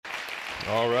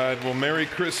All right, well, Merry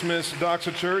Christmas,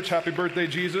 Doxa Church. Happy birthday,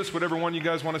 Jesus. Whatever one you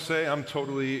guys want to say, I'm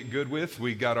totally good with.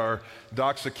 We got our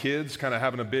Doxa kids kind of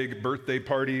having a big birthday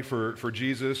party for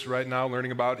Jesus right now,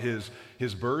 learning about his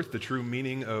birth, the true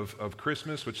meaning of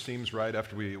Christmas, which seems right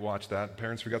after we watch that.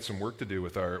 Parents, we got some work to do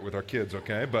with our kids,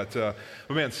 okay? But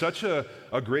man, such a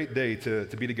great day to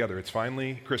be together. It's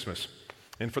finally Christmas.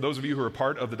 And for those of you who are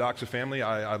part of the Doxa family,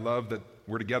 I love that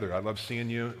we're together. I love seeing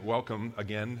you. Welcome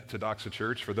again to Doxa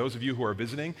Church. For those of you who are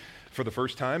visiting for the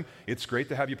first time, it's great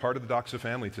to have you part of the Doxa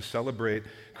family to celebrate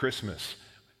Christmas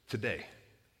today.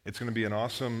 It's going to be an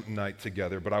awesome night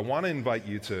together, but I want to invite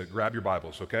you to grab your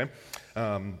Bibles, okay?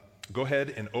 Go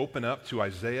ahead and open up to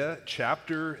Isaiah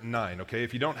chapter 9, okay?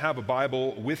 If you don't have a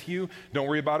Bible with you, don't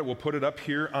worry about it. We'll put it up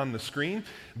here on the screen.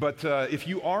 But if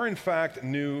you are, in fact,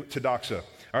 new to Doxa,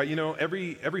 all right, you know,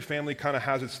 every family kind of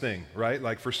has its thing, right?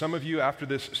 Like for some of you, after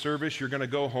this service, you're going to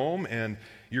go home and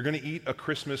you're going to eat a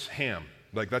Christmas ham.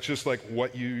 Like that's just like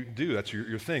what you do. That's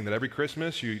your thing, that every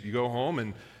Christmas you go home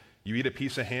and you eat a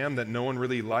piece of ham that no one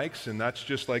really likes, and that's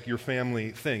just like your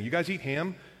family thing. You guys eat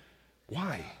ham?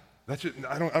 Why? That's just,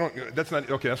 that's not,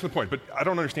 okay, that's the point, but I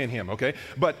don't understand ham, okay?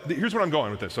 But here's where I'm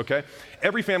going with this, okay?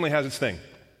 Every family has its thing.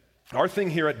 Our thing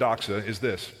here at Doxa is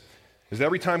this, is that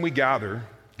every time we gather,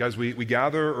 guys, we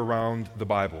gather around the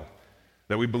Bible,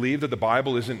 that we believe that the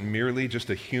Bible isn't merely just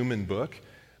a human book,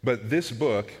 but this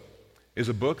book is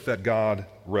a book that God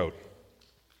wrote.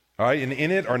 All right, and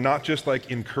in it are not just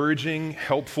like encouraging,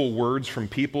 helpful words from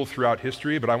people throughout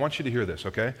history, but I want you to hear this,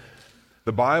 okay?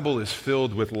 The Bible is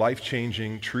filled with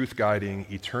life-changing, truth-guiding,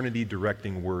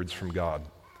 eternity-directing words from God,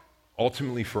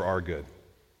 ultimately for our good.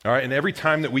 All right, and every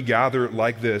time that we gather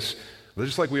like this,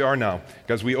 just like we are now,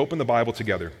 guys, we open the Bible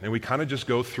together and we kind of just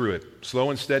go through it, slow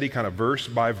and steady, kind of verse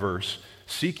by verse,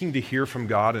 seeking to hear from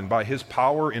God, and by his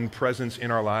power and presence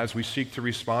in our lives, we seek to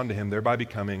respond to him, thereby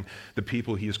becoming the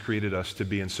people he has created us to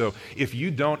be. And so if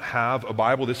you don't have a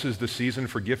Bible, this is the season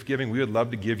for gift giving. We would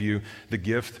love to give you the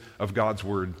gift of God's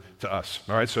word to us.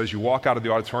 All right, so as you walk out of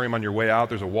the auditorium on your way out,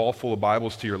 there's a wall full of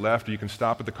Bibles to your left, or you can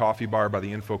stop at the coffee bar by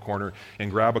the info corner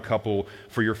and grab a couple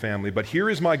for your family. But here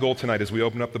is my goal tonight as we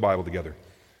open up the Bible together.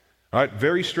 All right,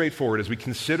 very straightforward. As we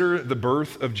consider the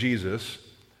birth of Jesus,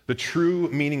 the true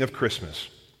meaning of Christmas,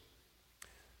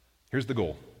 here's the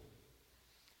goal: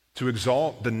 to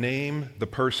exalt the name, the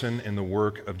person, and the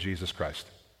work of Jesus Christ.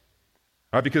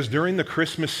 All right, because during the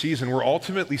Christmas season, we're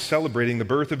ultimately celebrating the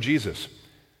birth of Jesus,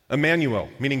 Emmanuel,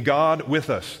 meaning God with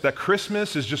us. That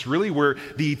Christmas is just really where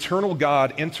the eternal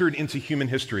God entered into human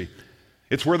history.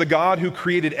 It's where the God who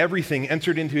created everything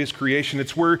entered into his creation.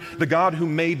 It's where the God who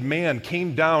made man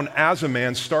came down as a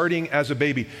man, starting as a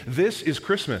baby. This is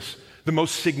Christmas, the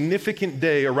most significant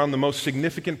day around the most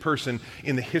significant person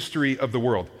in the history of the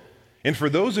world. And for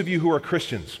those of you who are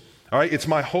Christians, all right, it's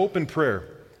my hope and prayer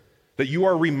that you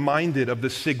are reminded of the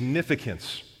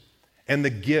significance and the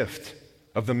gift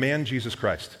of the man Jesus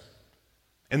Christ,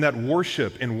 and that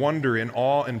worship and wonder and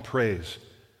awe and praise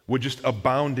would just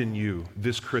abound in you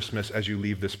this Christmas as you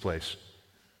leave this place.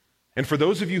 And for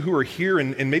those of you who are here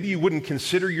and maybe you wouldn't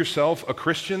consider yourself a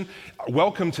Christian,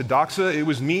 welcome to Doxa. It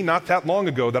was me not that long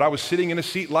ago that I was sitting in a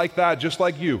seat like that, just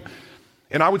like you.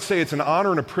 And I would say it's an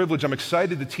honor and a privilege. I'm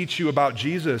excited to teach you about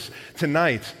Jesus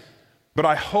tonight. But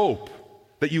I hope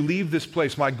that you leave this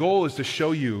place. My goal is to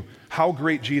show you how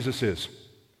great Jesus is,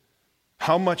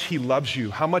 how much he loves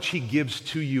you, how much he gives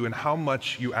to you, and how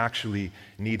much you actually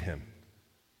need him.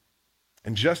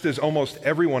 And just as almost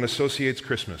everyone associates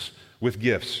Christmas with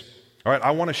gifts, all right,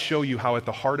 I want to show you how at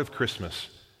the heart of Christmas,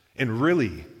 and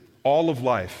really all of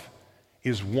life,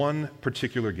 is one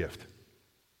particular gift: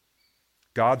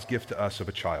 God's gift to us of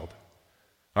a child.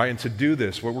 All right, and to do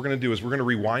this, what we're going to do is we're going to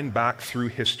rewind back through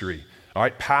history, all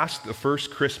right, past the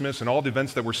first Christmas and all the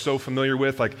events that we're so familiar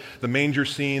with, like the manger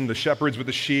scene, the shepherds with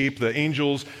the sheep, the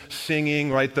angels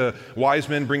singing, right, the wise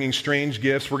men bringing strange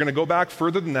gifts. We're going to go back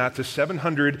further than that to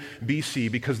 700 BC,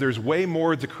 because there's way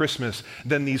more to Christmas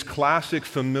than these classic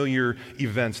familiar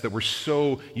events that we're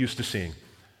so used to seeing.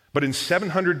 But in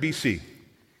 700 BC,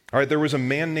 all right, there was a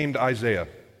man named Isaiah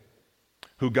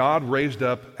who God raised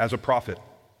up as a prophet,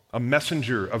 a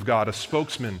messenger of God, a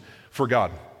spokesman for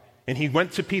God. And he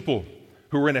went to people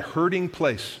who were in a hurting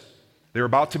place. They were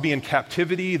about to be in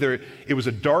captivity. It was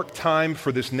a dark time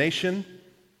for this nation.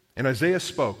 And Isaiah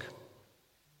spoke.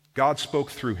 God spoke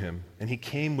through him. And he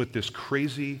came with this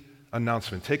crazy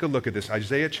announcement. Take a look at this.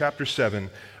 Isaiah chapter 7,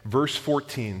 verse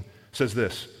 14 says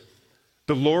this: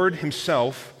 "The Lord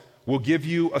himself will give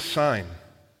you a sign.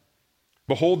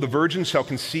 Behold, the virgin shall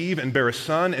conceive and bear a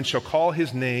son, and shall call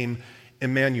his name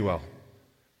Emmanuel."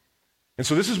 And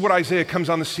so this is what Isaiah comes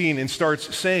on the scene and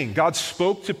starts saying. God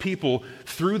spoke to people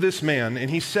through this man,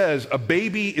 and he says, a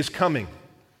baby is coming.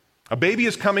 A baby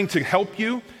is coming to help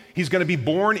you. He's going to be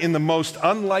born in the most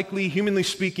unlikely, humanly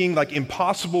speaking, like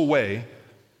impossible way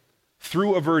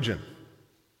through a virgin.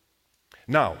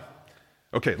 Now,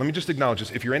 okay, let me just acknowledge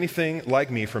this. If you're anything like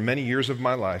me for many years of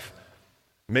my life,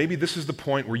 maybe this is the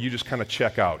point where you just kind of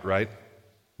check out, right?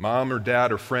 Mom or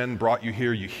dad or friend brought you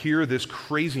here, you hear this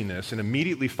craziness and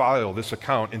immediately file this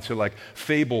account into like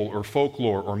fable or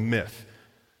folklore or myth.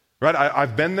 Right?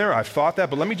 I've been there, I've thought that,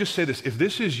 but let me just say this. If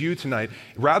this is you tonight,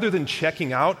 rather than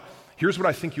checking out, here's what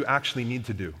I think you actually need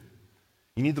to do.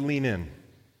 You need to lean in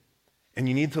and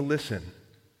you need to listen,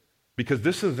 because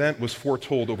this event was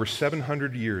foretold over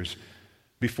 700 years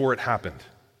before it happened.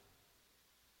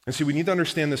 And see, we need to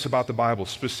understand this about the Bible,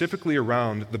 specifically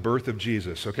around the birth of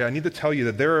Jesus, okay? I need to tell you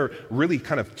that there are really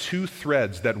kind of two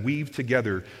threads that weave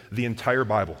together the entire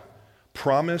Bible: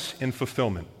 promise and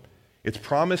fulfillment. It's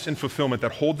promise and fulfillment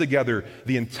that hold together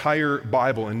the entire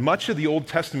Bible. And much of the Old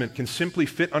Testament can simply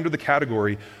fit under the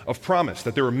category of promise,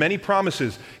 that there were many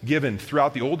promises given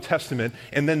throughout the Old Testament,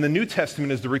 and then the New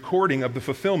Testament is the recording of the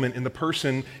fulfillment in the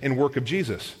person and work of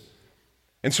Jesus.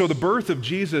 And so the birth of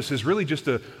Jesus is really just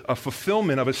a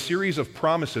fulfillment of a series of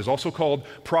promises, also called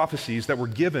prophecies, that were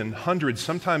given hundreds,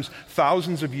 sometimes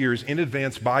thousands of years in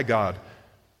advance by God,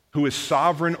 who is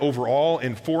sovereign over all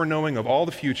and foreknowing of all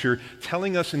the future,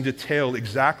 telling us in detail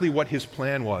exactly what his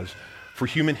plan was for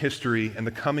human history and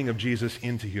the coming of Jesus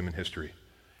into human history.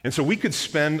 And so we could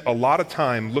spend a lot of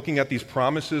time looking at these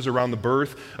promises around the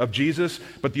birth of Jesus,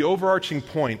 but the overarching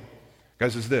point,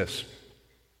 guys, is this,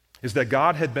 is that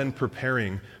God had been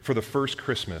preparing for the first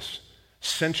Christmas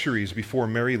centuries before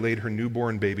Mary laid her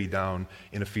newborn baby down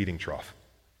in a feeding trough.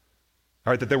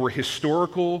 All right, that there were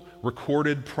historical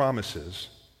recorded promises,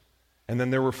 and then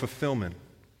there were fulfillment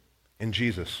in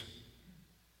Jesus.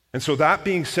 And so that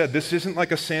being said, this isn't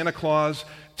like a Santa Claus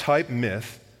type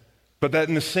myth, but that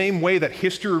in the same way that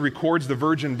history records the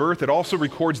virgin birth, it also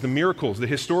records the miracles, the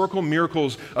historical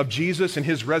miracles of Jesus and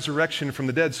his resurrection from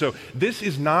the dead. So this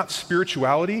is not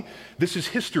spirituality, this is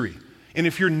history. And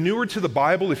if you're newer to the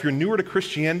Bible, if you're newer to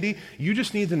Christianity, you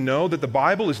just need to know that the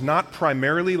Bible is not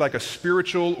primarily like a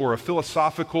spiritual or a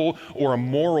philosophical or a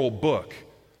moral book.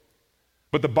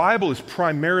 But the Bible is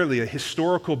primarily a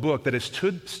historical book that has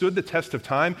stood the test of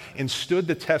time and stood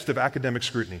the test of academic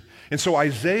scrutiny. And so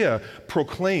Isaiah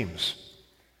proclaims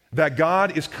that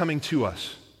God is coming to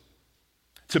us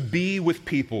to be with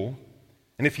people.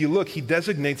 And if you look, he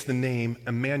designates the name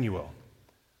Emmanuel,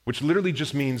 which literally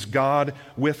just means God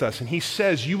with us. And he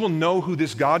says, you will know who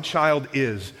this God child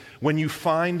is when you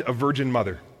find a virgin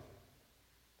mother.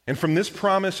 And from this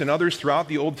promise and others throughout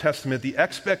the Old Testament, the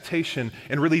expectation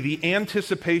and really the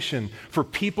anticipation for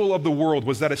people of the world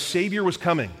was that a Savior was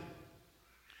coming.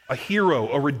 A hero,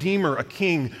 a redeemer, a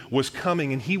king was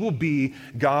coming, and he will be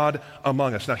God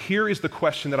among us. Now, here is the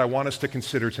question that I want us to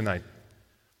consider tonight.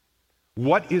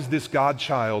 What is this God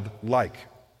child like?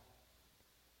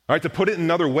 All right, to put it in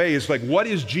another way is like, what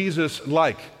is Jesus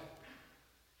like?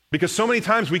 Because so many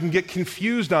times we can get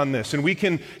confused on this and we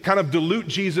can kind of dilute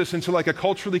Jesus into like a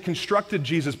culturally constructed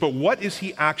Jesus, but what is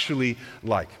he actually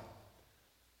like?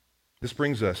 This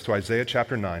brings us to Isaiah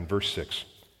chapter 9, verse 6.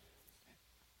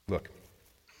 Look.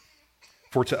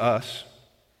 For to us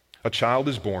a child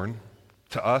is born,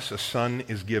 to us a son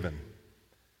is given,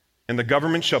 and the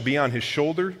government shall be on his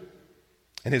shoulder,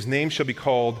 and his name shall be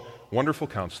called Wonderful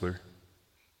Counselor,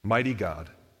 Mighty God,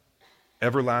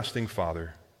 Everlasting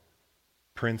Father,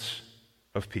 Prince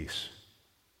of Peace.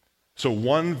 So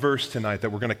one verse tonight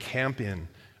that we're going to camp in,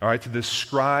 all right, to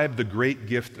describe the great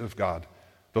gift of God,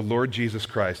 the Lord Jesus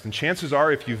Christ. And chances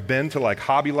are, if you've been to like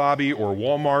Hobby Lobby or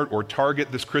Walmart or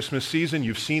Target this Christmas season,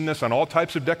 you've seen this on all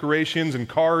types of decorations and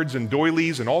cards and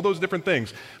doilies and all those different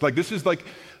things. Like this is like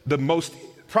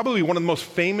probably one of the most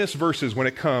famous verses when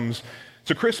it comes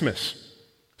to Christmas.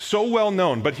 So well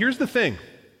known. But here's the thing.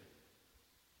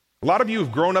 A lot of you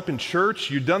have grown up in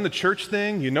church, you've done the church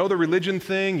thing, you know the religion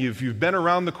thing, you've been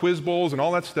around the quiz bowls and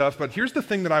all that stuff, but here's the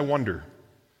thing that I wonder.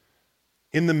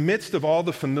 In the midst of all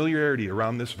the familiarity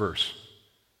around this verse,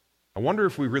 I wonder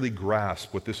if we really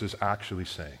grasp what this is actually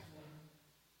saying.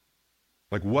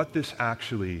 Like what this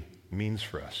actually means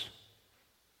for us.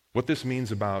 What this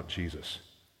means about Jesus.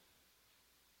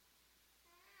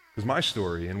 Because my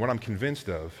story, and what I'm convinced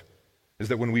of, is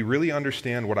that when we really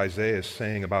understand what Isaiah is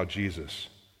saying about Jesus,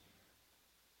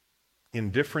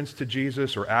 indifference to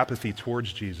Jesus or apathy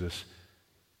towards Jesus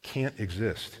can't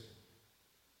exist.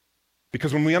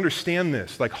 Because when we understand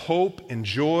this, like hope and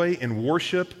joy and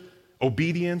worship,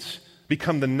 obedience,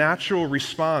 become the natural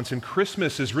response, and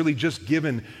Christmas is really just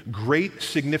given great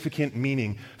significant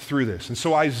meaning through this. And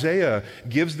so Isaiah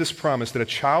gives this promise that a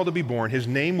child will be born. His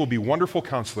name will be Wonderful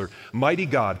Counselor, Mighty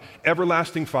God,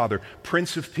 Everlasting Father,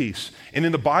 Prince of Peace. And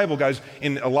in the Bible, guys,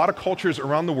 in a lot of cultures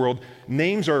around the world,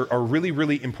 names are really,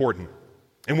 really important.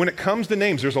 And when it comes to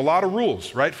names, there's a lot of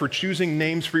rules, right, for choosing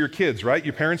names for your kids, right?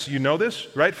 Your parents, you know this,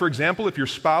 right? For example, if your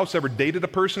spouse ever dated a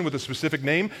person with a specific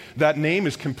name, that name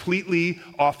is completely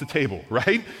off the table,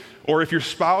 right? Or if your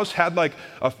spouse had like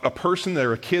a person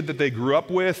or a kid that they grew up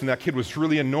with and that kid was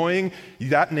really annoying,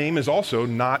 that name is also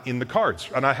not in the cards.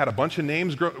 And I had a bunch of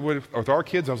names with our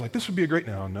kids. I was like, this would be a great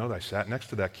name. Oh, no, I sat next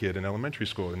to that kid in elementary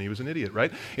school and he was an idiot,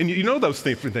 right? And you know those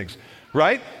things,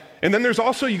 right? And then there's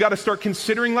also, you got to start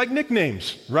considering like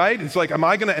nicknames, right? It's like, am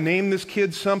I going to name this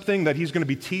kid something that he's going to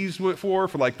be teased for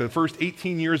like the first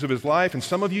 18 years of his life? And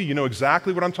some of you know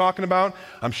exactly what I'm talking about.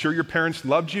 I'm sure your parents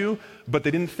loved you, but they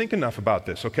didn't think enough about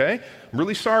this, okay? I'm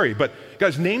really sorry. But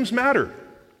guys, names matter.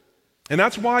 And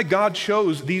that's why God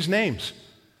chose these names.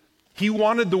 He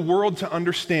wanted the world to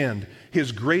understand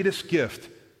his greatest gift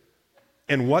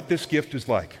and what this gift is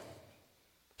like.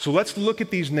 So let's look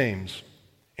at these names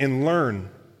and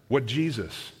learn what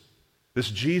Jesus,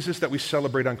 this Jesus that we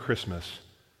celebrate on Christmas,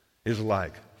 is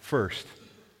like. First,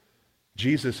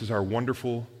 Jesus is our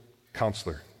wonderful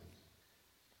counselor.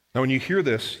 Now, when you hear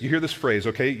this phrase,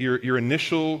 okay, your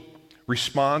initial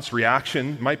response,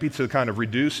 reaction might be to kind of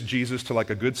reduce Jesus to like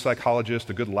a good psychologist,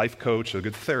 a good life coach, a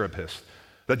good therapist.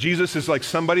 That Jesus is like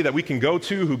somebody that we can go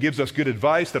to who gives us good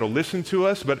advice, that'll listen to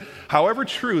us. But however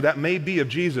true that may be of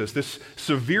Jesus, this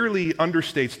severely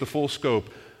understates the full scope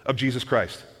of Jesus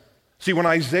Christ. See, when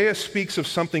Isaiah speaks of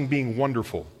something being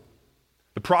wonderful,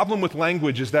 the problem with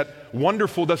language is that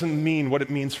wonderful doesn't mean what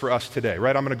it means for us today,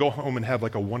 right? I'm going to go home and have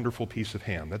like a wonderful piece of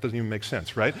ham. That doesn't even make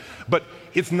sense, right? But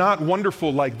it's not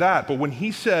wonderful like that. But when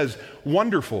he says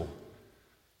wonderful,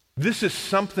 this is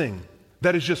something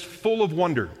that is just full of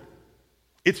wonder.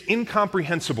 It's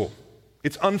incomprehensible.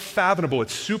 It's unfathomable.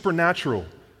 It's supernatural.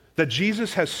 That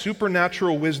Jesus has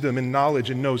supernatural wisdom and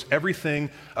knowledge and knows everything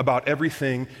about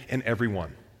everything and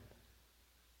everyone.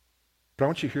 But I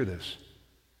want you to hear this.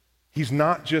 He's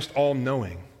not just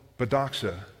all-knowing, but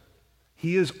doxa.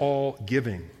 He is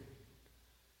all-giving.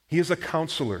 He is a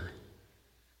counselor,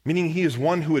 meaning he is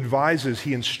one who advises,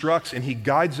 he instructs, and he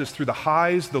guides us through the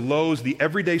highs, the lows, the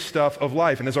everyday stuff of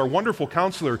life. And as our wonderful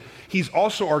counselor, he's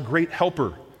also our great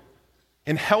helper.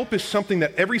 And help is something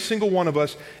that every single one of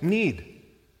us need.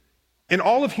 In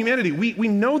all of humanity, we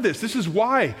know this. This is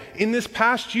why in this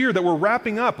past year that we're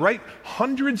wrapping up, right,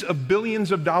 hundreds of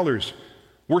billions of dollars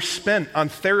were spent on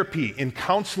therapy and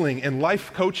counseling and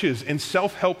life coaches and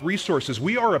self-help resources.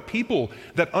 We are a people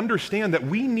that understand that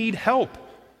we need help.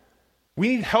 We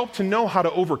need help to know how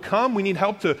to overcome. We need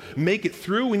help to make it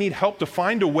through. We need help to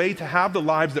find a way to have the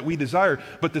lives that we desire.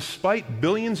 But despite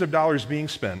billions of dollars being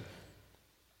spent,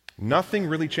 nothing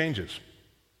really changes.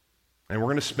 And we're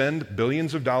going to spend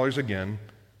billions of dollars again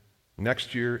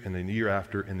next year and the year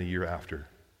after and the year after.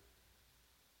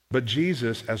 But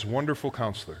Jesus, as wonderful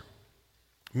counselor,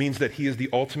 means that he is the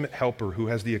ultimate helper who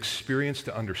has the experience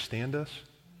to understand us,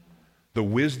 the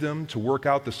wisdom to work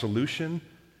out the solution,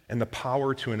 and the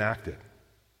power to enact it.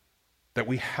 That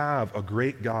we have a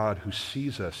great God who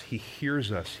sees us, he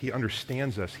hears us, he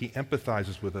understands us, he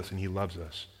empathizes with us, and he loves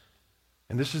us.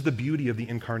 And this is the beauty of the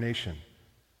incarnation.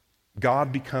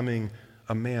 God becoming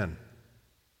a man.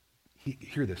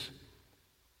 Hear this.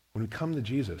 When we come to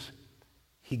Jesus,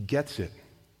 he gets it.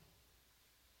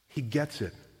 He gets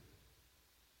it.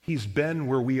 He's been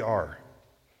where we are.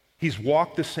 He's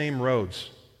walked the same roads.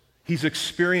 He's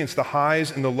experienced the highs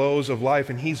and the lows of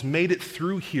life, and he's made it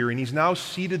through here, and he's now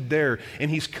seated there, and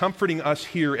he's comforting us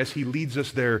here as he leads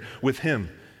us there with him.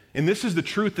 And this is the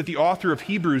truth that the author of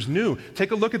Hebrews knew. Take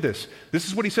a look at this. This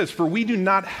is what he says, "For we do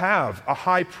not have a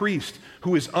high priest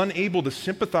who is unable to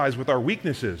sympathize with our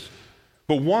weaknesses,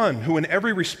 but one who in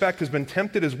every respect has been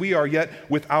tempted as we are, yet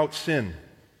without sin.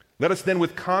 Let us then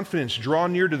with confidence draw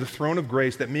near to the throne of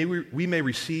grace that we may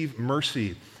receive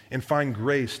mercy and find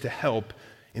grace to help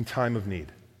in time of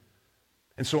need."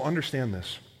 And so understand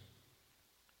this.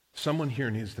 Someone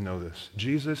here needs to know this.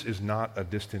 Jesus is not a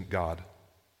distant God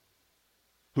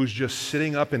who's just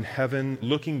sitting up in heaven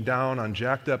looking down on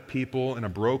jacked up people in a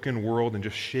broken world and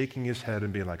just shaking his head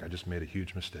and being like, I just made a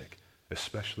huge mistake,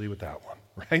 especially with that one,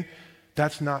 right?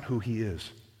 That's not who he is.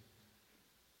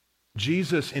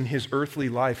 Jesus, in his earthly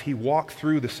life, he walked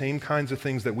through the same kinds of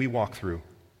things that we walk through.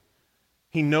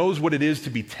 He knows what it is to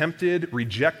be tempted,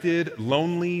 rejected,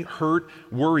 lonely, hurt,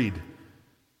 worried.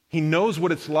 He knows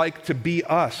what it's like to be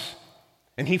us.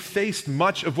 And he faced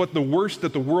much of what the worst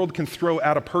that the world can throw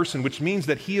at a person, which means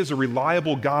that he is a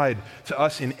reliable guide to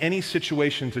us in any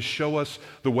situation to show us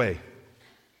the way.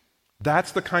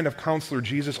 That's the kind of counselor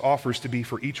Jesus offers to be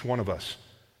for each one of us.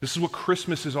 This is what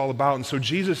Christmas is all about. And so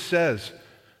Jesus says,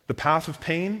 the path of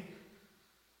pain,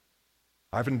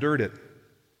 I've endured it.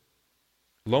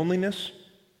 Loneliness,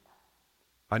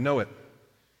 I know it.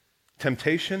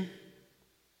 Temptation,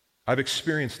 I've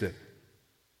experienced it.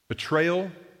 Betrayal,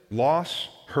 loss,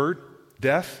 hurt,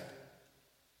 death,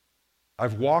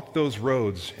 I've walked those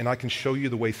roads and I can show you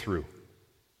the way through.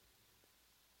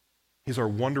 He's our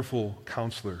wonderful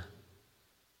counselor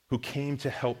who came to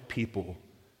help people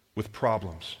with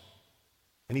problems.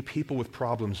 Any people with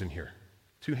problems in here?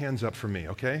 2 hands up for me,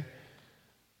 okay?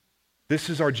 This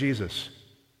is our Jesus.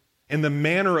 And the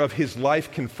manner of his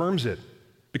life confirms it.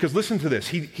 Because listen to this.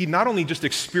 He not only just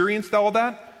experienced all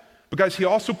that, but guys, he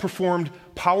also performed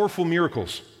powerful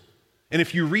miracles. And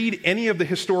if you read any of the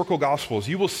historical Gospels,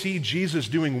 you will see Jesus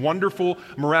doing wonderful,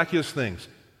 miraculous things.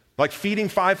 Like feeding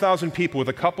 5,000 people with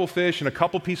a couple fish and a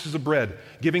couple pieces of bread,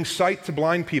 giving sight to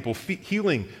blind people,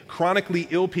 healing chronically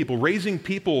ill people, raising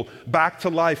people back to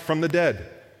life from the dead.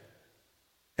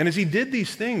 And as he did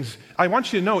these things, I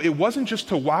want you to know it wasn't just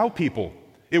to wow people.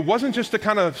 It wasn't just to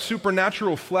kind of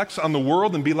supernatural flex on the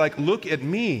world and be like, look at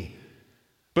me.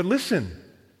 But listen,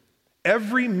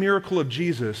 every miracle of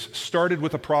Jesus started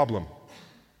with a problem.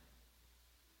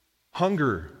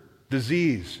 Hunger,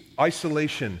 disease,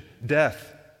 isolation,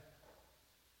 death.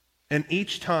 And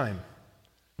each time,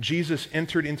 Jesus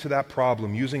entered into that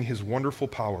problem using his wonderful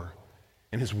power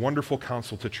and his wonderful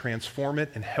counsel to transform it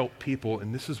and help people.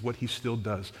 And this is what he still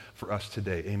does for us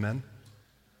today. Amen?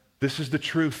 This is the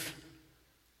truth.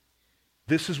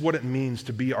 This is what it means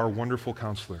to be our wonderful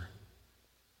counselor.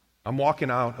 I'm walking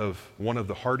out of one of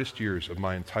the hardest years of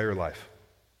my entire life.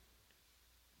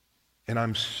 And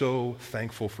I'm so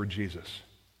thankful for Jesus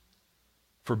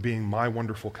for being my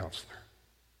wonderful counselor.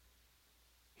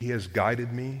 He has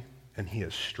guided me, and he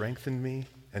has strengthened me,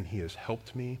 and he has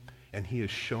helped me, and he has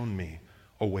shown me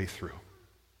a way through.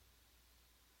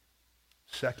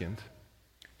 Second,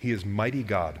 he is mighty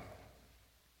God.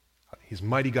 He's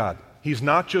mighty God. He's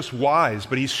not just wise,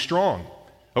 but he's strong.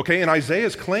 Okay, and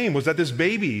Isaiah's claim was that this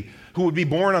baby who would be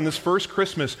born on this first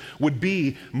Christmas would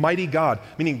be mighty God,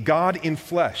 meaning God in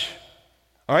flesh.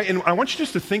 All right, and I want you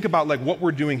just to think about like what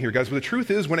we're doing here, guys. But the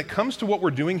truth is, when it comes to what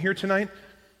we're doing here tonight,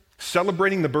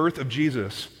 celebrating the birth of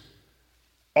Jesus,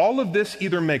 all of this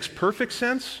either makes perfect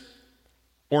sense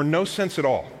or no sense at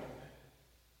all.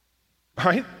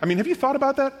 Right? I mean, have you thought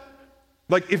about that?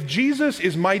 Like, if Jesus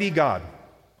is mighty God,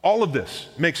 all of this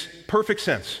makes perfect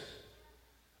sense.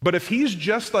 But if he's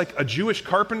just like a Jewish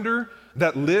carpenter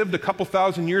that lived a couple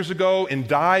thousand years ago and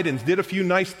died and did a few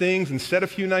nice things and said a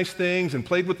few nice things and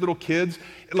played with little kids,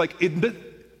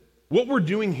 what we're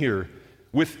doing here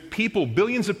with people,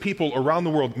 billions of people around the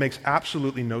world, makes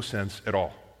absolutely no sense at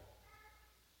all.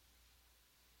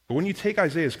 But when you take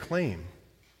Isaiah's claim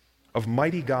of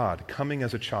mighty God coming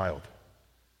as a child,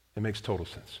 it makes total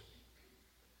sense.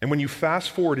 And when you fast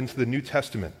forward into the New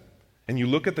Testament and you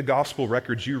look at the gospel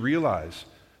records, you realize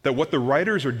that what the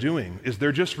writers are doing is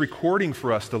they're just recording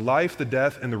for us the life, the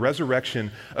death, and the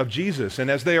resurrection of Jesus. And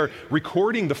as they are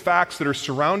recording the facts that are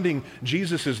surrounding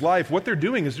Jesus' life, what they're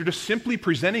doing is they're just simply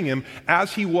presenting him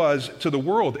as he was to the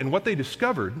world. And what they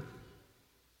discovered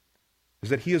is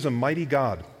that he is a mighty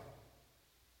God.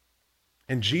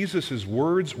 And Jesus'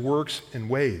 words, works, and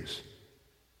ways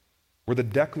were the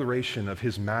declaration of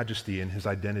his majesty and his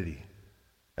identity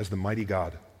as the mighty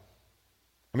God.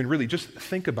 I mean, really, just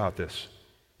think about this.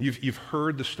 You've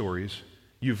heard the stories.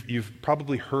 You've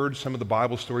probably heard some of the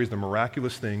Bible stories, the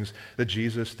miraculous things that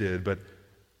Jesus did, but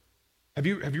have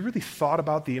you really thought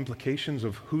about the implications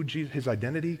of his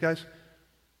identity, guys?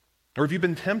 Or have you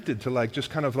been tempted to just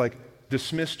kind of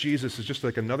dismiss Jesus as just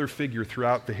like another figure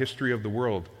throughout the history of the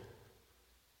world?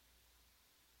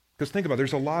 Because think about it,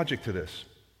 there's a logic to this.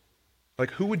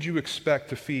 Like, who would you expect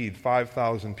to feed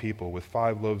 5,000 people with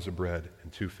 5 loaves of bread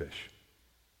and 2 fish?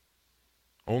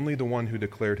 Only the one who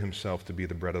declared himself to be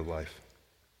the bread of life.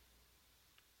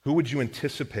 Who would you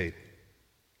anticipate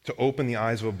to open the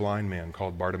eyes of a blind man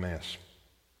called Bartimaeus?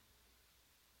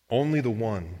 Only the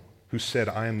one who said,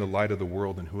 I am the light of the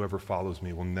world, and whoever follows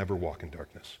me will never walk in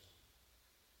darkness.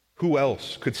 Who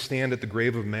else could stand at the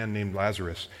grave of a man named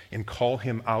Lazarus and call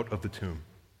him out of the tomb?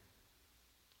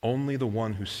 Only the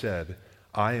one who said,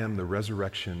 I am the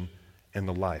resurrection and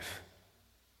the life.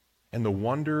 And the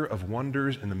wonder of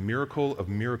wonders and the miracle of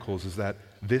miracles is that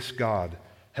this God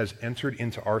has entered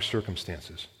into our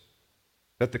circumstances,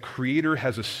 that the Creator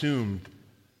has assumed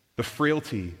the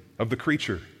frailty of the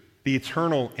creature, The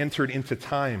eternal entered into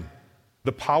time.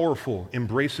 The powerful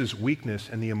embraces weakness,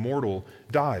 and the immortal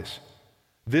dies.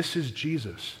 This is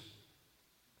Jesus,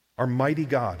 our mighty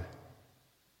God.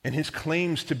 And his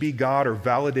claims to be God are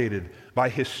validated by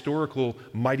historical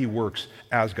mighty works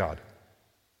as God.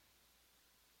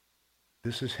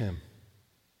 This is him.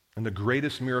 And the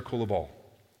greatest miracle of all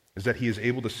is that he is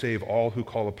able to save all who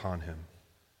call upon him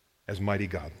as mighty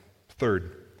God.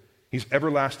 Third, he's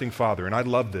everlasting Father. And I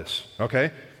love this,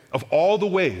 okay? Of all the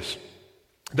ways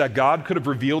that God could have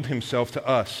revealed himself to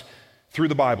us through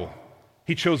the Bible,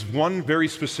 he chose one very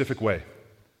specific way.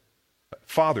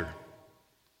 Father.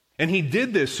 And he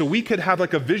did this so we could have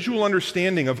like a visual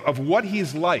understanding of what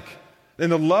he's like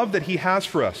and the love that he has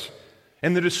for us.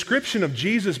 And the description of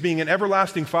Jesus being an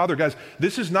everlasting Father, guys,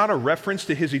 this is not a reference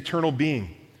to his eternal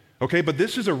being, okay? But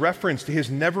this is a reference to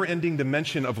his never-ending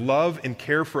dimension of love and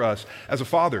care for us as a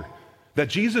father. That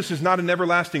Jesus is not an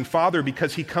everlasting Father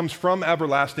because he comes from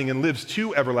everlasting and lives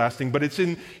to everlasting, but it's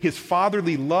in his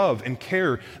fatherly love and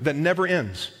care that never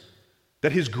ends.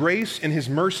 That his grace and his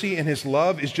mercy and his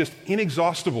love is just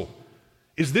inexhaustible.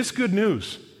 Is this good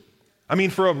news? I mean,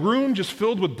 for a room just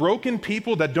filled with broken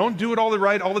people that don't do it all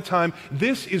right all the time,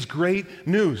 this is great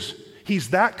news. He's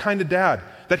that kind of dad,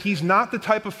 that he's not the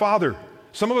type of father.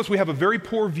 Some of us, we have a very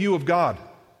poor view of God.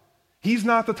 He's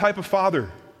not the type of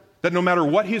father that no matter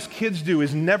what his kids do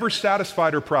is never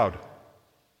satisfied or proud.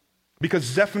 Because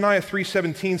Zephaniah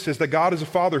 3:17 says that God is a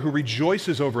father who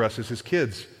rejoices over us as his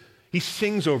kids. He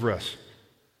sings over us.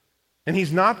 And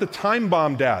he's not the time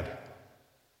bomb dad.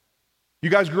 You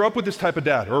guys grew up with this type of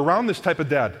dad or around this type of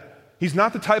dad. He's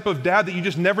not the type of dad that you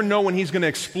just never know when he's going to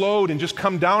explode and just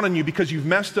come down on you because you've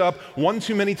messed up one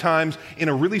too many times in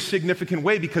a really significant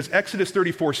way, because Exodus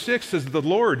 34:6 says that the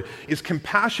Lord is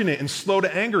compassionate and slow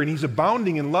to anger, and he's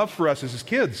abounding in love for us as his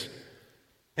kids.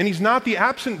 And he's not the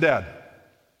absent dad.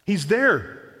 He's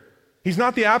there. He's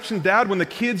not the absent dad when the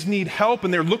kids need help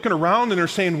and they're looking around and they're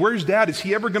saying, where's dad? Is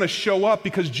he ever going to show up?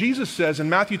 Because Jesus says in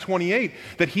Matthew 28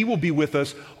 that he will be with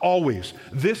us always.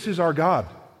 This is our God,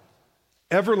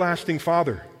 everlasting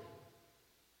Father.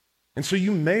 And so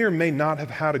you may or may not have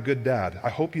had a good dad. I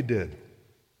hope you did.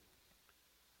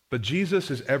 But Jesus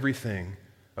is everything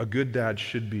a good dad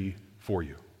should be for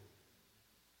you.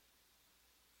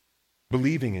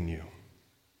 Believing in you,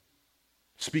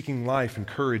 speaking life and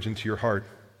courage into your heart,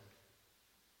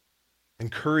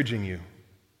 encouraging you,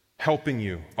 helping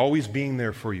you, always being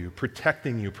there for you,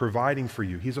 protecting you, providing for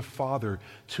you. He's a father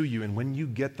to you. And when you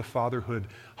get the fatherhood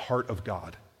heart of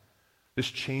God, this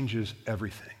changes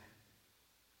everything.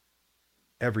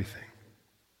 Everything.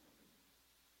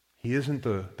 He isn't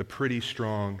the pretty,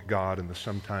 strong God and the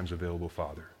sometimes available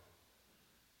Father.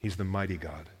 He's the mighty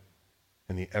God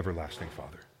and the everlasting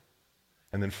Father.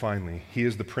 And then finally, he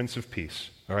is the Prince of Peace.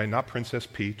 All right, not Princess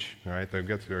Peach. All right, they've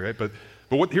got to, all right, but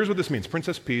here's what this means.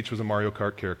 Princess Peach was a Mario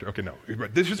Kart character. Okay, no,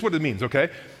 this is what it means, okay?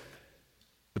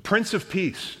 The Prince of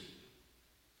Peace,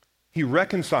 he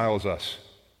reconciles us.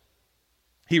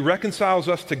 He reconciles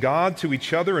us to God, to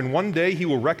each other, and one day he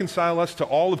will reconcile us to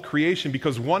all of creation,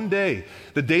 because one day,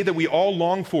 the day that we all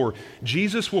long for,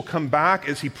 Jesus will come back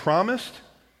as he promised.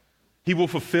 He will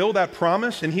fulfill that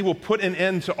promise, and he will put an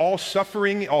end to all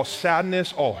suffering, all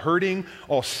sadness, all hurting,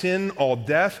 all sin, all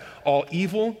death, all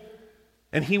evil.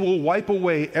 And he will wipe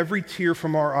away every tear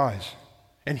from our eyes.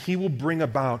 And he will bring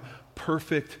about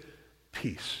perfect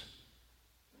peace.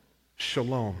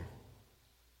 Shalom.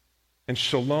 And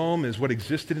shalom is what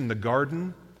existed in the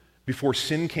garden before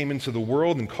sin came into the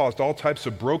world and caused all types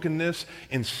of brokenness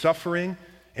and suffering.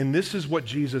 And this is what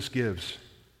Jesus gives.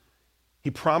 He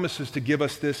promises to give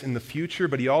us this in the future,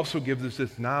 but he also gives us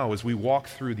this now as we walk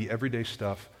through the everyday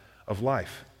stuff of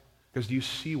life. Because do you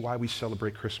see why we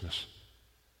celebrate Christmas?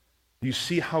 Do you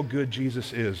see how good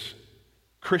Jesus is?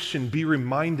 Christian, be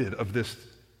reminded of this.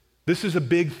 This is a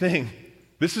big thing.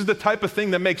 This is the type of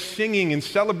thing that makes singing and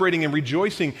celebrating and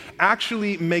rejoicing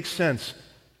actually make sense.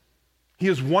 He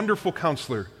is wonderful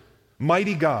counselor,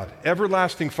 mighty God,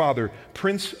 everlasting Father,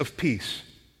 Prince of Peace.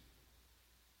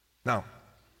 Now,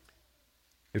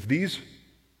 if these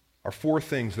are four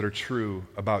things that are true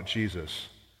about Jesus,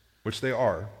 which they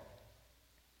are,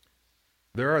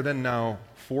 there are then now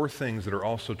four things that are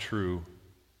also true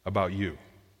about you.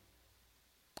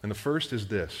 And the first is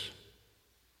this: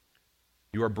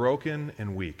 you are broken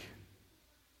and weak.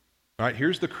 All right,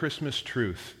 here's the Christmas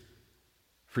truth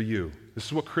for you. This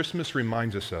is what Christmas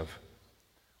reminds us of.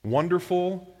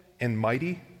 Wonderful and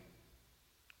mighty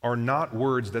are not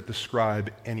words that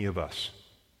describe any of us.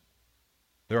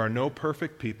 There are no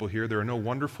perfect people here. There are no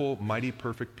wonderful, mighty,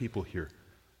 perfect people here.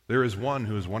 There is one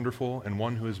who is wonderful and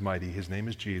one who is mighty. His name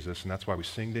is Jesus, and that's why we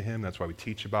sing to him. That's why we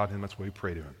teach about him. That's why we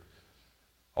pray to him.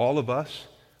 All of us,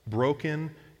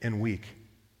 broken and weak.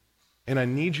 And I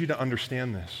need you to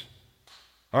understand this.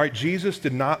 All right, Jesus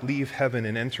did not leave heaven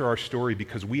and enter our story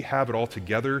because we have it all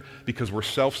together, because we're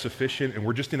self-sufficient and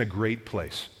we're just in a great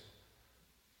place.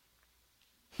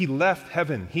 He left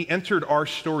heaven. He entered our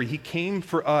story. He came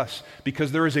for us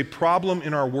because there is a problem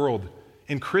in our world.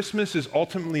 And Christmas is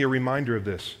ultimately a reminder of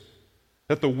this,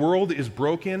 that the world is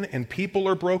broken and people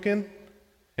are broken.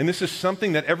 And this is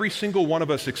something that every single one of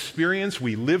us experience,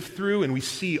 we live through, and we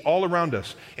see all around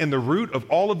us. And the root of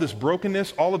all of this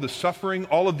brokenness, all of the suffering,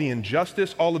 all of the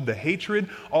injustice, all of the hatred,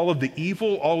 all of the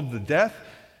evil, all of the death,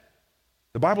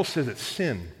 the Bible says it's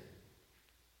sin.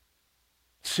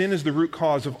 Sin is the root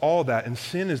cause of all that, and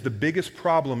sin is the biggest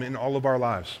problem in all of our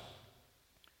lives.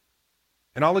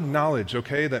 And I'll acknowledge,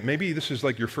 okay, that maybe this is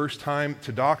like your first time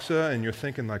to Doxa and you're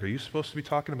thinking like, are you supposed to be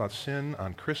talking about sin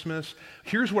on Christmas?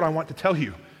 Here's what I want to tell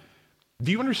you. Do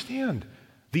you understand?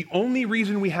 The only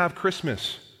reason we have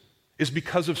Christmas is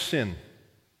because of sin.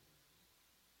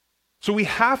 So we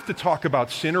have to talk about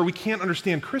sin or we can't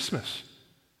understand Christmas.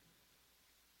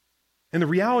 And the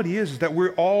reality is that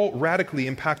we're all radically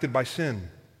impacted by sin.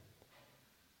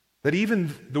 That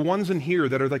even the ones in here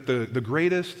that are like the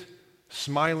greatest,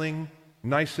 smiling,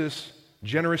 nicest,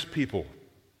 generous people,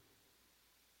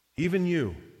 even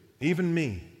you, even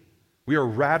me, we are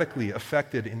radically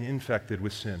affected and infected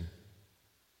with sin.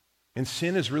 And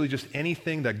sin is really just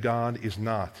anything that God is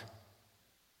not.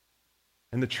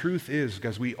 And the truth is,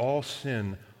 guys, we all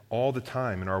sin all the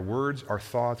time in our words, our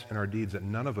thoughts, and our deeds, that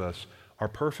none of us are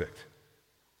perfect.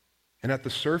 And at the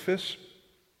surface,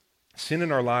 sin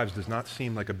in our lives does not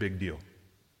seem like a big deal.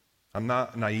 I'm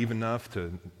not naive enough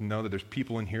to know that there's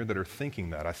people in here that are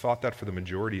thinking that. I thought that for the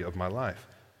majority of my life.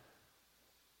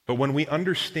 But when we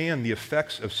understand the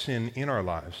effects of sin in our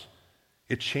lives,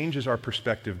 it changes our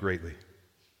perspective greatly.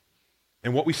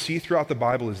 And what we see throughout the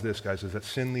Bible is this, guys, is that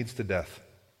sin leads to death.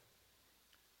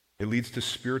 It leads to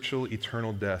spiritual,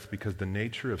 eternal death because the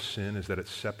nature of sin is that it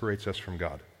separates us from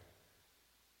God.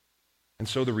 And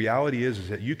so the reality is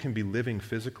that you can be living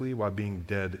physically while being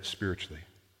dead spiritually.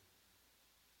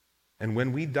 And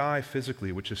when we die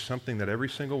physically, which is something that every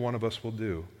single one of us will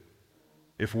do,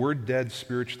 if we're dead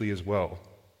spiritually as well,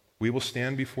 we will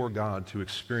stand before God to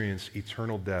experience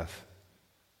eternal death,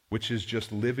 which is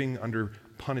just living under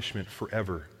punishment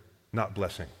forever, not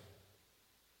blessing.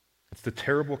 It's the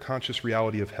terrible conscious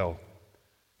reality of hell.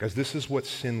 Guys, this is what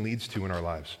sin leads to in our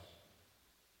lives.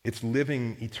 It's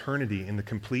living eternity in the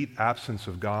complete absence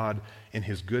of God and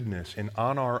his goodness, and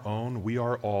on our own, we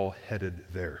are all headed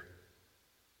there.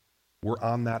 We're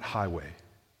on that highway.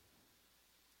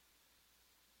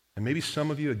 And maybe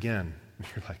some of you, again,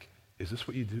 you're like, is this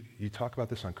what you do? You talk about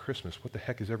this on Christmas. What the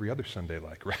heck is every other Sunday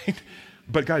like, right?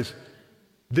 But guys,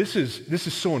 this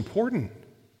is so important.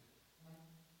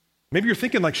 Maybe you're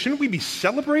thinking like, shouldn't we be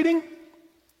celebrating?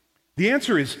 The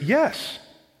answer is yes.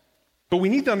 But we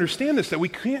need to understand this, that we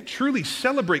can't truly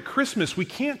celebrate Christmas. We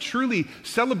can't truly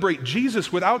celebrate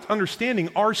Jesus without understanding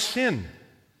our sin.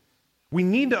 We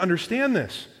need to understand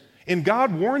this. And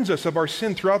God warns us of our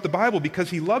sin throughout the Bible because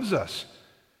he loves us.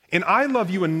 And I love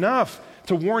you enough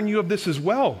to warn you of this as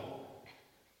well.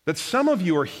 That some of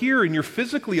you are here and you're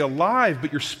physically alive,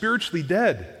 but you're spiritually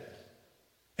dead.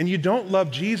 And you don't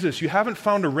love Jesus. You haven't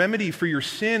found a remedy for your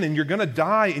sin, and you're going to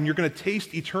die and you're going to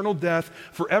taste eternal death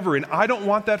forever. And I don't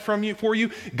want that for you.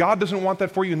 God doesn't want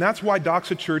that for you. And that's why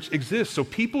Doxa Church exists. So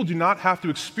people do not have to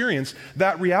experience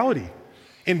that reality.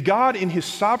 And God, in his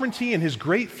sovereignty and his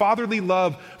great fatherly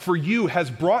love for you,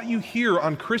 has brought you here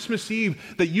on Christmas Eve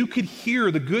that you could hear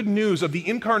the good news of the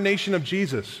incarnation of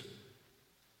Jesus.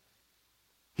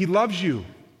 He loves you.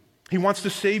 He wants to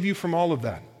save you from all of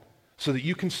that so that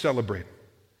you can celebrate.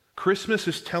 Christmas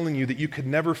is telling you that you could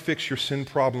never fix your sin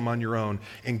problem on your own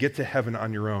and get to heaven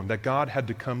on your own, that God had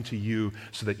to come to you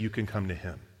so that you can come to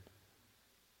him.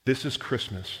 This is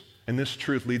Christmas, and this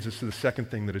truth leads us to the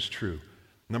second thing that is true.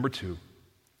 Number 2,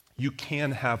 you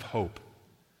can have hope.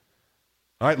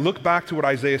 All right, look back to what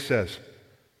Isaiah says.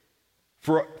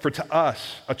 For to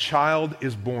us a child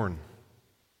is born.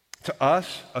 To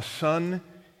us a son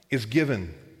is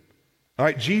given. All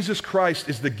right, Jesus Christ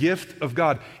is the gift of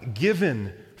God,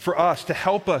 given for us, to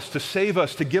help us, to save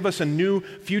us, to give us a new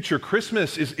future.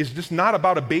 Christmas is just not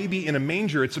about a baby in a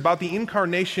manger. It's about the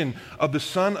incarnation of the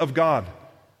Son of God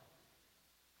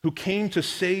who came to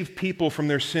save people from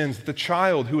their sins. The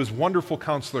child who is wonderful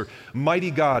counselor,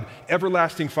 mighty God,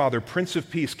 everlasting Father, Prince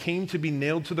of Peace, came to be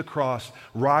nailed to the cross,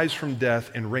 rise from death,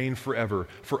 and reign forever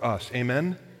for us.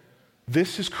 Amen?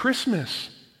 This is Christmas.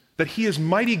 that he is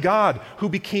mighty God who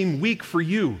became weak for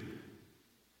you.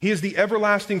 He is the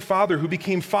everlasting Father who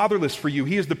became fatherless for you.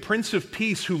 He is the Prince of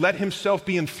Peace who let himself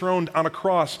be enthroned on a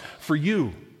cross for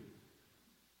you.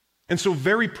 And so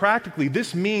very practically,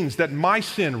 this means that my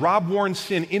sin, Rob Warren's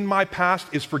sin in my past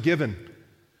is forgiven.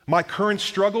 My current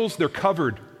struggles, they're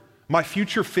covered. My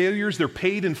future failures, they're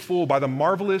paid in full by the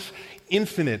marvelous,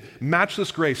 infinite,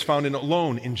 matchless grace found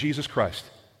alone in Jesus Christ.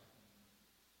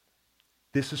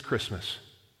 This is Christmas.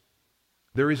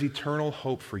 There is eternal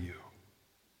hope for you.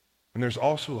 And there's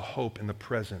also a hope in the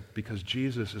present because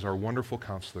Jesus is our wonderful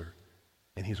counselor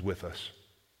and he's with us.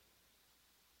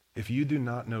 If you do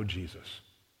not know Jesus,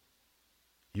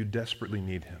 you desperately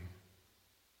need him.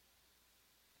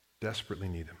 Desperately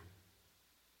need him.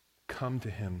 Come to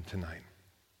him tonight.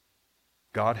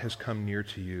 God has come near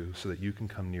to you so that you can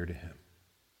come near to him.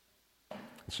 And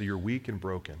so you're weak and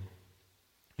broken.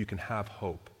 You can have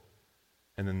hope.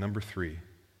 And then number 3,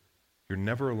 you're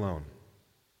never alone.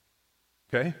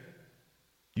 Okay?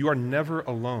 You are never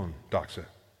alone, Doxa.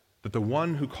 That the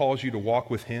one who calls you to walk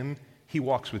with him, he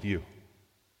walks with you.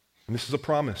 And this is a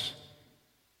promise.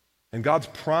 And God's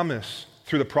promise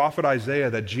through the prophet Isaiah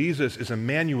that Jesus is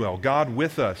Emmanuel, God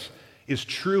with us, is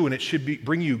true, and it should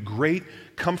bring you great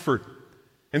comfort.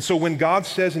 And so when God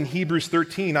says in Hebrews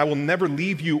 13, I will never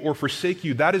leave you or forsake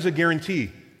you, that is a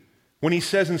guarantee. When he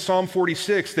says in Psalm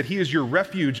 46 that he is your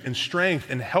refuge and strength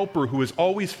and helper who is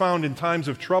always found in times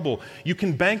of trouble, you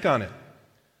can bank on it.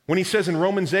 When he says in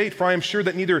Romans 8, for I am sure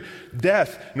that neither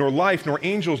death, nor life, nor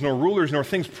angels, nor rulers, nor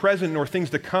things present, nor things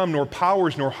to come, nor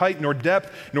powers, nor height, nor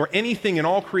depth, nor anything in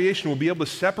all creation will be able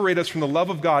to separate us from the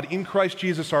love of God in Christ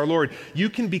Jesus our Lord,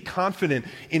 you can be confident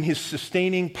in his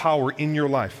sustaining power in your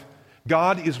life.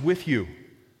 God is with you.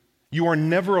 You are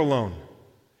never alone.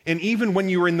 And even when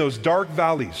you are in those dark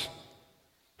valleys,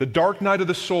 the dark night of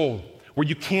the soul, where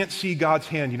you can't see God's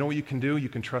hand, you know what you can do? You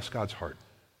can trust God's heart.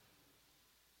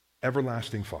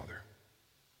 Everlasting Father,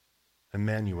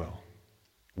 Emmanuel,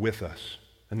 with us.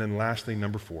 And then lastly,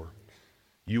 number 4,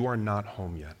 you are not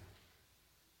home yet.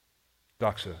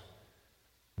 Doxa,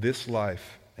 this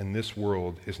life and this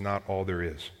world is not all there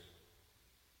is.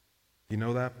 You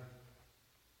know that?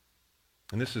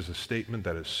 And this is a statement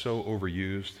that is so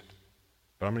overused,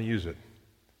 but I'm going to use it.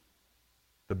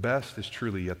 The best is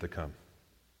truly yet to come.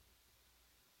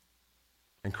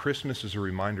 And Christmas is a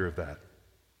reminder of that.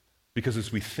 Because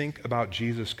as we think about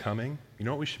Jesus coming, you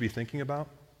know what we should be thinking about?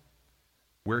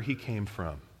 Where he came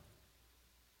from.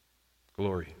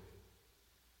 Glory,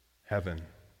 heaven,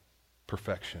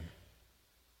 perfection.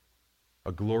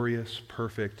 A glorious,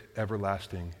 perfect,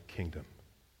 everlasting kingdom.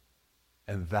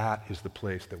 And that is the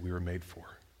place that we were made for.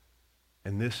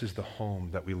 And this is the home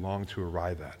that we long to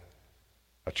arrive at.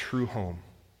 A true home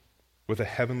with a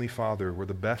heavenly Father where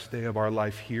the best day of our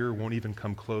life here won't even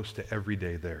come close to every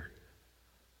day there.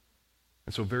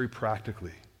 And so very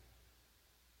practically,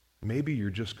 maybe you're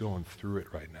just going through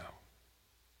it right now.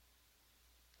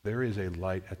 There is a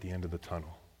light at the end of the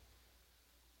tunnel.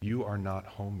 You are not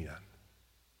home yet,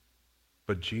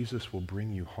 but Jesus will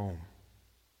bring you home.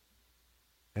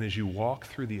 And as you walk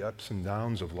through the ups and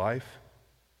downs of life,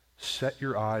 set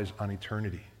your eyes on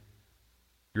eternity,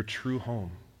 your true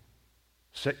home.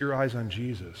 Set your eyes on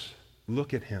Jesus.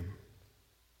 Look at him.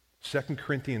 2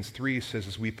 Corinthians 3 says,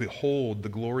 as we behold the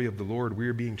glory of the Lord, we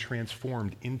are being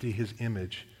transformed into his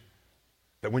image.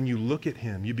 That when you look at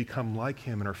him, you become like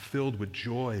him and are filled with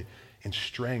joy and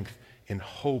strength and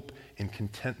hope and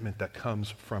contentment that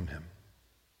comes from him.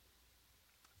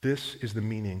 This is the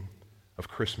meaning of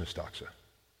Christmas, Doxa.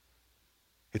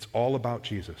 It's all about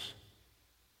Jesus.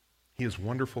 He is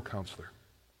wonderful counselor,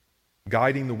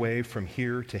 guiding the way from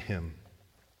here to him,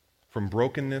 from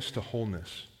brokenness to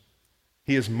wholeness.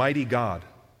 He is mighty God,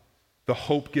 the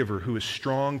hope giver who is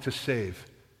strong to save.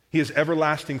 He is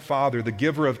everlasting Father, the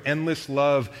giver of endless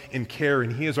love and care,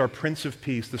 and he is our Prince of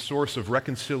Peace, the source of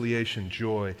reconciliation,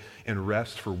 joy, and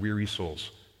rest for weary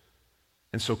souls.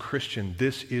 And so, Christian,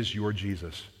 this is your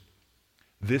Jesus.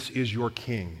 This is your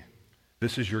King.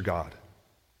 This is your God.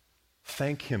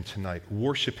 Thank him tonight,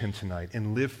 worship him tonight,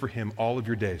 and live for him all of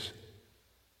your days.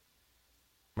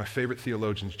 My favorite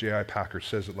theologian, J.I. Packer,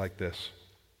 says it like this.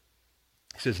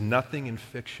 He says, nothing in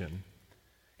fiction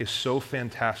is so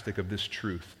fantastic of this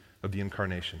truth of the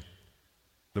incarnation.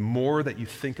 The more that you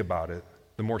think about it,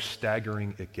 the more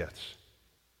staggering it gets.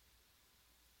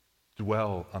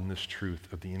 Dwell on this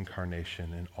truth of the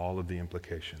incarnation and all of the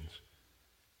implications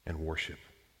and worship.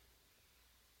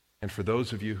 And for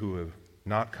those of you who have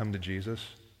not come to Jesus,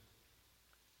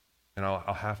 and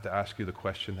I'll have to ask you the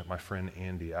question that my friend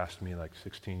Andy asked me like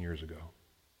 16 years ago.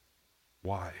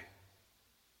 Why?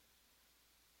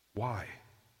 Why?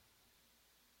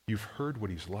 You've heard what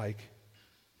he's like.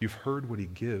 You've heard what he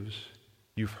gives.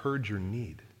 You've heard your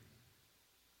need.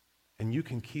 And you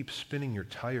can keep spinning your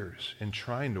tires and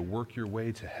trying to work your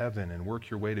way to heaven and work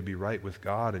your way to be right with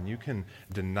God, and you can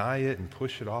deny it and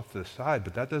push it off to the side,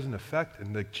 but that doesn't affect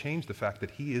and change the fact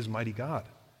that he is mighty God.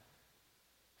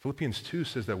 Philippians 2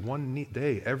 says that one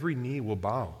day every knee will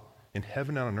bow in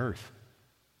heaven and on earth.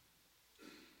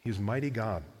 He is mighty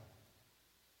God.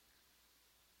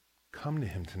 Come to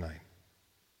him tonight.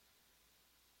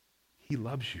 He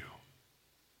loves you.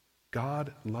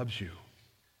 God loves you.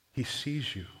 He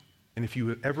sees you. And if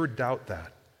you ever doubt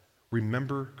that,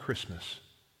 remember Christmas,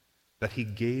 that he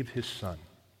gave his son,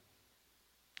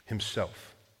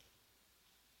 himself,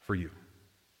 for you.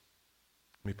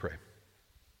 Let me pray.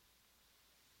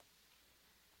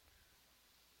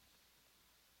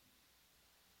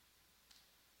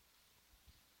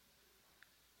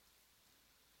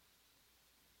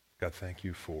 God, thank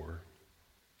you for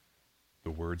the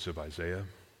words of Isaiah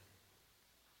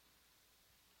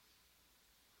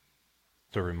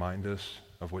to remind us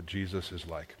of what Jesus is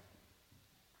like.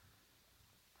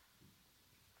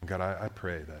 And God, I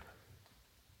pray that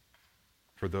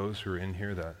for those who are in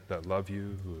here that love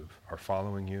you, who are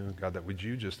following you, God, that would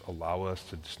you just allow us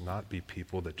to just not be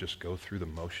people that just go through the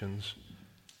motions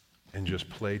and just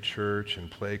play church and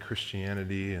play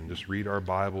Christianity and just read our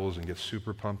Bibles and get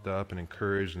super pumped up and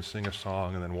encouraged and sing a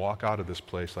song and then walk out of this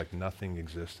place like nothing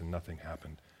exists and nothing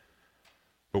happened.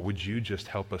 But would you just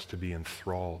help us to be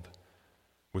enthralled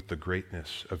with the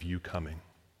greatness of you coming?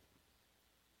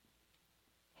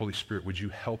 Holy Spirit, would you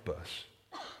help us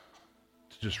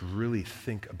to just really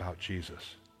think about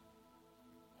Jesus,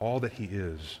 all that he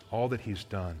is, all that he's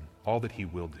done, all that he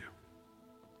will do.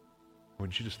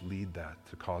 Would you just lead that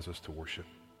to cause us to worship?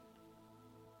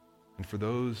 And for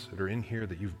those that are in here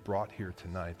that you've brought here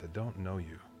tonight that don't know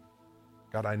you,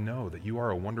 God, I know that you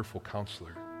are a wonderful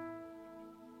counselor.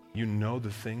 You know the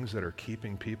things that are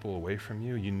keeping people away from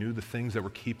you. You knew the things that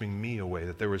were keeping me away,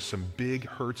 that there was some big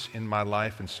hurts in my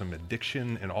life and some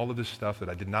addiction and all of this stuff that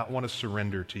I did not want to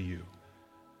surrender to you.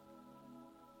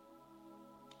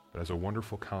 But as a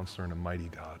wonderful counselor and a mighty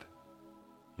God,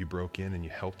 you broke in and you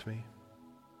helped me.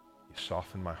 You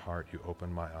softened my heart. You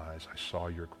opened my eyes. I saw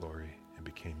your glory and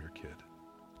became your kid.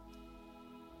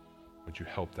 Would you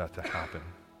help that to happen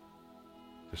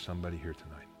to somebody here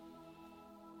tonight?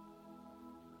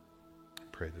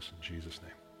 Pray this in Jesus'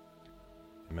 name.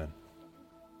 Amen.